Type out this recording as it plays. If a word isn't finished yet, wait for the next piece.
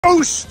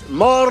Post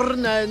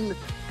morning.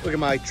 Look at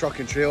my truck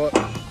and trailer.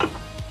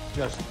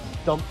 Just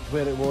dumped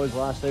where it was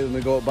last night when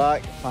we got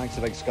back. Thanks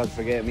to Big Scud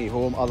for getting me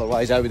home.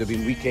 Otherwise, I would have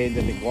been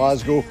weekending in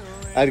Glasgow.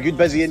 I had a good,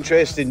 busy,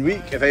 interesting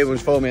week. If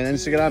anyone's following me on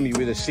Instagram, you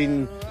would have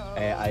seen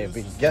I have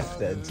been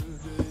gifted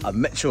a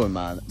Michelin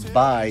Man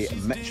by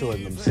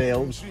Michelin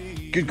themselves.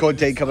 Good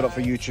content coming up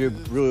for YouTube.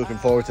 Really looking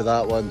forward to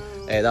that one.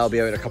 That'll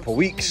be out in a couple of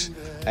weeks.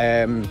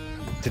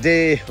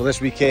 Today, well,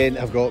 this weekend,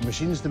 I've got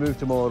machines to move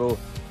tomorrow,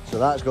 so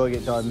that's got to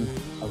get done.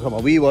 I've got my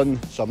wee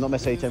one, so I'm not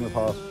missing any time with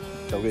her.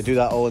 So I'm going to do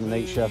that all in the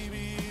night shift.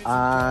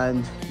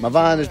 And my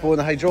van is blowing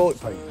the hydraulic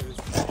pipe.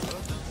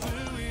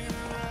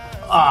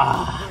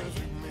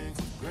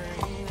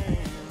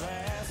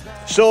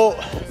 So,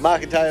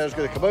 McIntyre's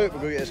going to come out, we're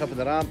going to get this up in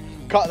the ramp,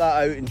 cut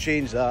that out and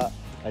change that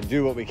and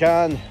do what we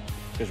can,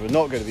 because we're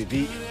not going to be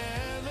beat.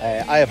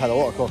 I have had a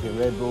lot of coffee and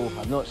Red Bull,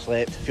 I've not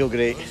slept, feel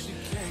great.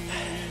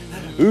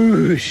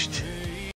 Ooshed.